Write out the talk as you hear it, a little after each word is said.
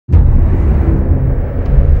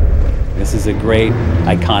This is a great,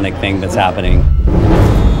 iconic thing that's happening.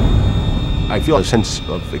 I feel a sense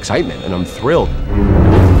of excitement, and I'm thrilled.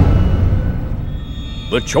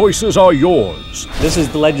 The choices are yours. This is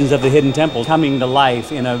the Legends of the Hidden Temple coming to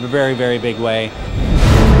life in a very, very big way.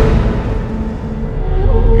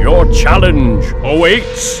 Your challenge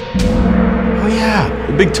awaits. Oh yeah,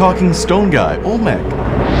 the big talking stone guy, Olmec.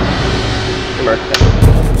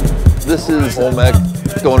 This is Olmec.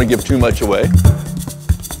 Don't want to give too much away.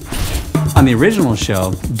 On the original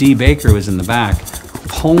show, Dee Baker was in the back,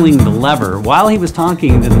 pulling the lever while he was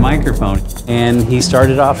talking into the microphone, and he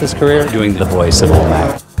started off his career doing the voice of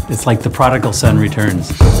Olmec. It's like the prodigal son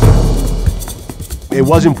returns. It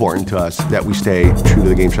was important to us that we stay true to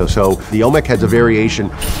the game show, so the Olmec has a variation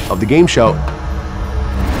of the game show.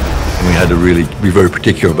 And we had to really be very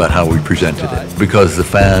particular about how we presented it. Because the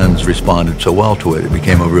fans responded so well to it, it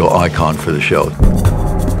became a real icon for the show.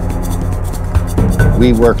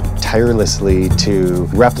 We worked tirelessly to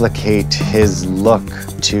replicate his look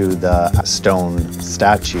to the stone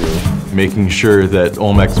statue. Making sure that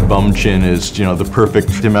Olmec's bum chin is, the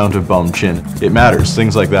perfect amount of bum chin. It matters.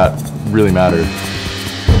 Things like that really matter.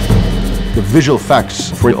 The visual effects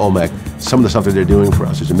for Olmec, some of the stuff that they're doing for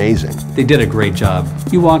us is amazing. They did a great job.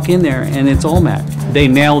 You walk in there and it's Olmec. They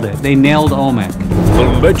nailed it. They nailed Olmec.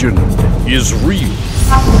 The legend is real.